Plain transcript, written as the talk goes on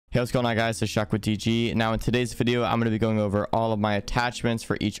Hey, what's going on, guys? It's Shawk with DG. Now in today's video, I'm going to be going over all of my attachments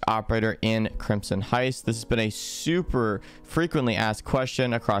for each operator in Crimson Heist. This has been a super frequently asked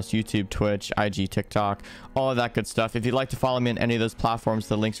question across YouTube, Twitch, IG, TikTok, all of that good stuff. If you'd like to follow me on any of those platforms,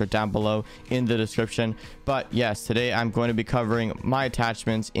 the links are down below in the description. But yes, today I'm going to be covering my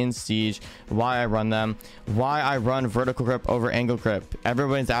attachments in Siege, why I run them, why I run vertical grip over angle grip.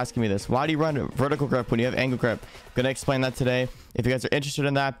 Everyone's asking me this. Why do you run vertical grip when you have angle grip? I'm going to explain that today. If you guys are interested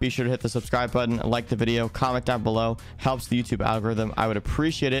in that, be sure to hit the subscribe button, like the video, comment down below. Helps the YouTube algorithm. I would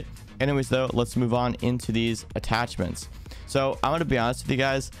appreciate it. Anyways, though, let's move on into these attachments. So I'm going to be honest with you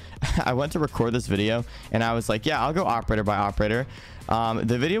guys. I went to record this video and I was like, yeah, I'll go operator by operator.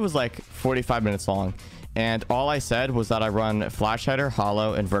 The video was like 45 minutes long. And all I said was that I run flash hider,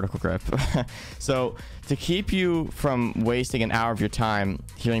 hollow, and vertical grip. So to keep you from wasting an hour of your time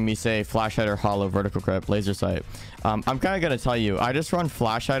hearing me say flash hider, hollow, vertical grip, laser sight, I'm kind of going to tell you, I just run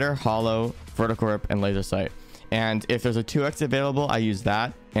flash hider, hollow, vertical grip, and laser sight. And if there's a 2x available, I use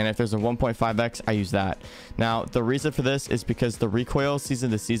that. And if there's a 1.5x, I use that. Now, the reason for this is because the recoil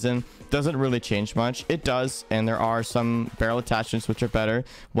season to season doesn't really change much. It does, and there are some barrel attachments which are better.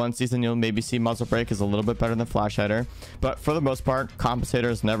 One season, you'll maybe see muzzle brake is a little bit better than flash hider. But for the most part, compensator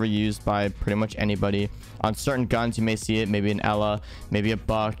is never used by pretty much anybody. On certain guns, you may see it, maybe an Ella, maybe a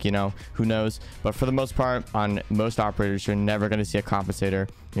Buck, you know, who knows. But for the most part, on most operators, you're never going to see a compensator.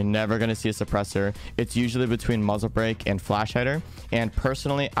 You're never going to see a suppressor. It's usually between muzzle brake and flash hider. And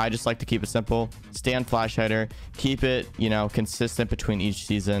personally, I just like to keep it simple. Stay on flash hider. Keep it, you know, consistent between each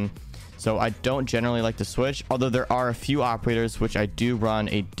season. So I don't generally like to switch, although there are a few operators which I do run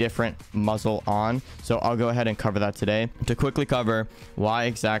a different muzzle on. So I'll go ahead and cover that today to quickly cover why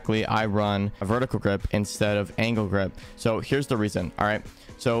exactly I run a vertical grip instead of angle grip. So here's the reason. All right.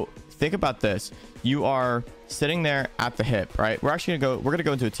 So think about this. You are sitting there at the hip, right? We're gonna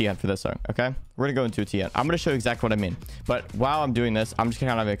go into a TN for this one. Okay, we're gonna go into a TN. I'm gonna show you exactly what I mean, but while I'm doing this, I'm just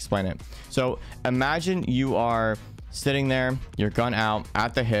gonna kind of explain it. So imagine you are sitting there, your gun out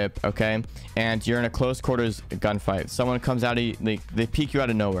at the hip, okay, and you're in a close quarters gunfight. Someone comes out of you, they peek you out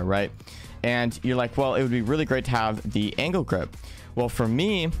of nowhere, right? And you're like, well, it would be really great to have the angle grip. Well, for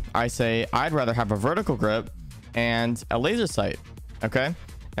me, I say I'd rather have a vertical grip and a laser sight. Okay,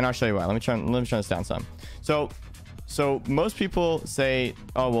 and I'll show you why. Let me turn this down some. So most people say,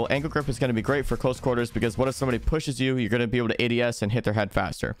 oh, well, angle grip is going to be great for close quarters because what if somebody pushes you? You're going to be able to ADS and hit their head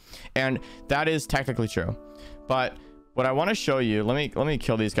faster. And that is technically true. But what I want to show you, let me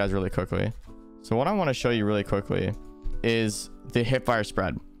kill these guys really quickly. So what I want to show you really quickly is the hip fire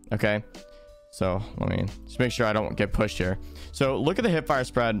spread. Okay. So let me just make sure I don't get pushed here. So look at the hip fire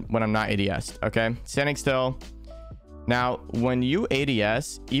spread when I'm not ADS. Okay. Standing still. Now, when you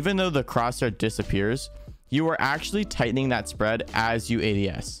ADS, even though the crosshair disappears, you are actually tightening that spread as you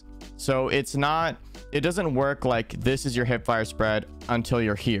ADS. So it doesn't work like this is your hip fire spread until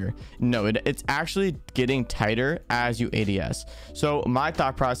you're here. No, it's actually getting tighter as you ADS. So my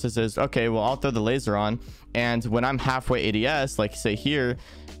thought process is, okay, well, I'll throw the laser on. And when I'm halfway ADS, like say here,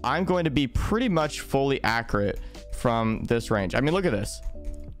 I'm going to be pretty much fully accurate from this range. I mean, look at this.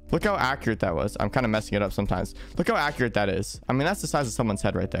 Look how accurate that was. I'm kind of messing it up sometimes. Look how accurate that is. I mean, that's the size of someone's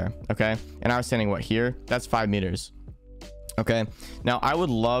head right there. Okay. And I was standing what here? That's 5 meters. Okay. Now I would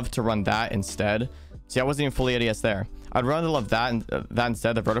love to run that instead. See, I wasn't even fully ADS there. I'd rather love that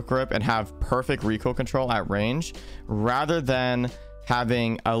instead, the vertical grip, and have perfect recoil control at range rather than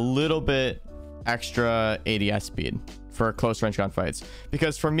having a little bit extra ADS speed for close range gunfights,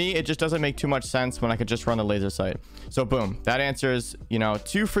 because for me it just doesn't make too much sense when I could just run the laser sight. So boom, that answers, you know,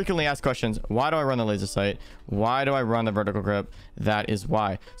 2 frequently asked questions. Why do I run the laser sight? Why do I run the vertical grip? That is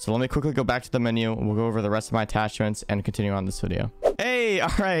why. So let me quickly go back to the menu. We'll go over the rest of my attachments and continue on this video. Hey, all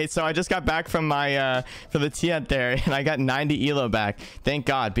right, so I just got back from my for the TN there, and I got 90 elo back. Thank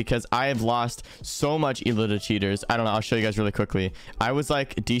God, because I have lost so much elo to cheaters. I don't know, I'll show you guys really quickly. I was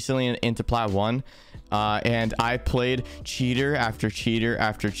like decently into plat 1. And I played cheater after cheater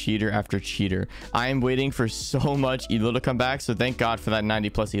after cheater after cheater. I am waiting for so much elo to come back, so thank God for that 90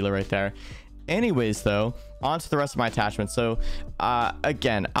 plus elo right there. Anyways, though, on to the rest of my attachments. So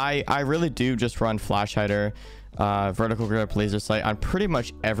again, I really do just run flash hider, vertical grip, laser sight on pretty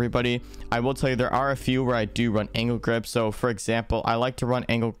much everybody. I will tell you there are a few where I do run angle grip. So for example, I like to run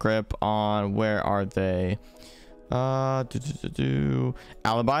angle grip on, where are they? Alibi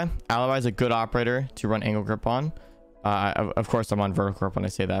is a good operator to run angle grip on. Of course, I'm on vertical grip when I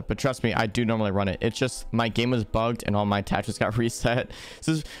say that, but trust me, I do normally run it. It's just my game was bugged and all my attachments got reset.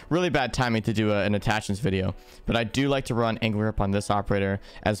 So it's really bad timing to do an attachments video. But I do like to run angle grip on this operator,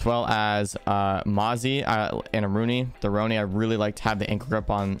 as well as Mozzie and a Rooney. The Roni, I really like to have the ankle grip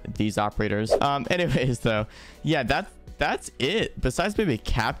on these operators. Anyways, though, yeah, that's it. Besides maybe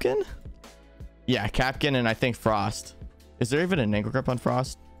Capkin? Yeah, Capkin and I think Frost. Is there even an ankle grip on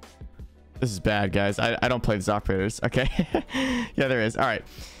Frost? This is bad, guys. I don't play these operators. Okay. Yeah, there is. All right.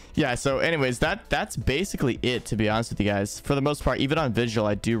 Yeah, so anyways, that's basically it, to be honest with you guys. For the most part, even on visual,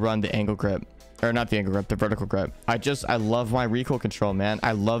 I do run the angle grip. Or not the angle grip, the vertical grip. I love my recoil control, man.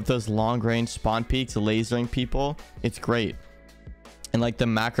 I love those long range spawn peaks, lasering people. It's great. And like the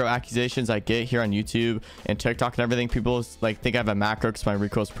macro accusations I get here on YouTube and TikTok and everything, people like think I have a macro because my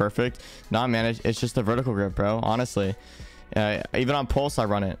recoil is perfect. Nah, man, it's just the vertical grip, bro. Honestly. Even on pulse I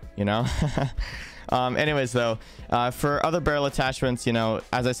run it, you know. Anyways, though, for other barrel attachments, you know,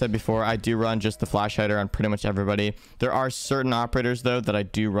 as I said before, I do run just the flash hider on pretty much everybody. There are certain operators, though, that I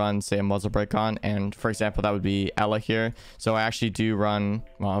do run, say, a muzzle brake on, and for example, that would be Ella here. So I actually do run,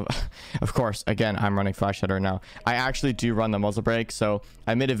 well, of course, again, I'm running flash hider now. I actually do run the muzzle brake. So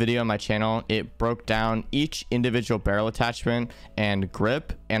I made a video on my channel. It broke down each individual barrel attachment and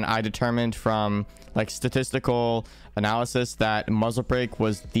grip, and I determined from like statistical analysis that muzzle brake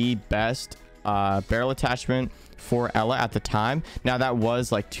was the best barrel attachment for Ella at the time. Now that was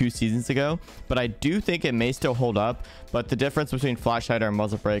like 2 seasons ago, but I do think it may still hold up. But the difference between flash hider and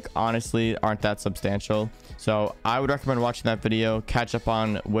muzzle brake honestly aren't that substantial. So I would recommend watching that video, catch up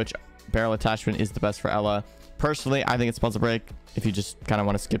on which barrel attachment is the best for Ella. Personally, I think it's muzzle brake, if you just kind of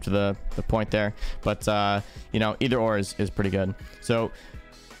want to skip to the point there. But you know, either or is pretty good. So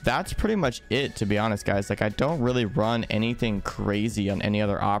that's pretty much it, to be honest, guys. Like, I don't really run anything crazy on any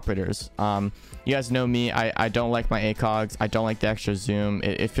other operators. You guys know me. I don't like my ACOGs. I don't like the extra zoom.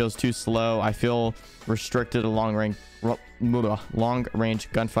 It feels too slow. I feel restricted to long range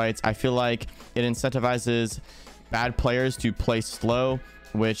gunfights. I feel like it incentivizes bad players to play slow,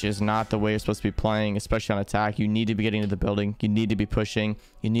 which is not the way you're supposed to be playing, especially on attack. You need to be getting to the building. You need to be pushing.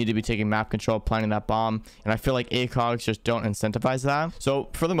 You need to be taking map control, planting that bomb. And I feel like ACOGs just don't incentivize that. So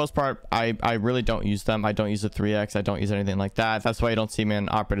for the most part, I really don't use them. I don't use the 3X. I don't use anything like that. That's why you don't see me in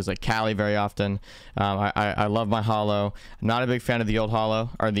operators like Cali very often. I love my holo. I'm not a big fan of the old holo,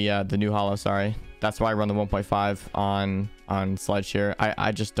 or the new holo, sorry. That's why I run the 1.5 on slide shear.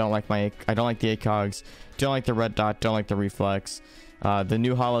 I just don't like I don't like the ACOGs. Don't like the red dot. Don't like the reflex. The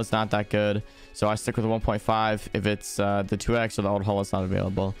new holo is not that good, so I stick with the 1.5 if it's the 2X or the old holo is not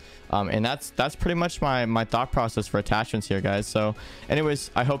available. And that's pretty much my thought process for attachments here, guys. So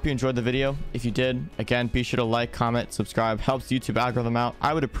anyways, I hope you enjoyed the video. If you did, again, be sure to like, comment, subscribe. Helps the YouTube algorithm out.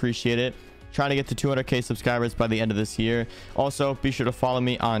 I would appreciate it. Trying to get to 200k subscribers by the end of this year. Also, be sure to follow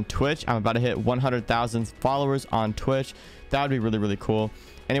me on Twitch. I'm about to hit 100,000 followers on Twitch. That would be really, really cool.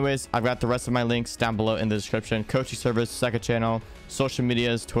 Anyways, I've got the rest of my links down below in the description. Coaching service, second channel, social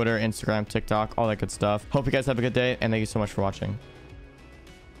medias, Twitter, Instagram, TikTok, all that good stuff. Hope you guys have a good day, and thank you so much for watching.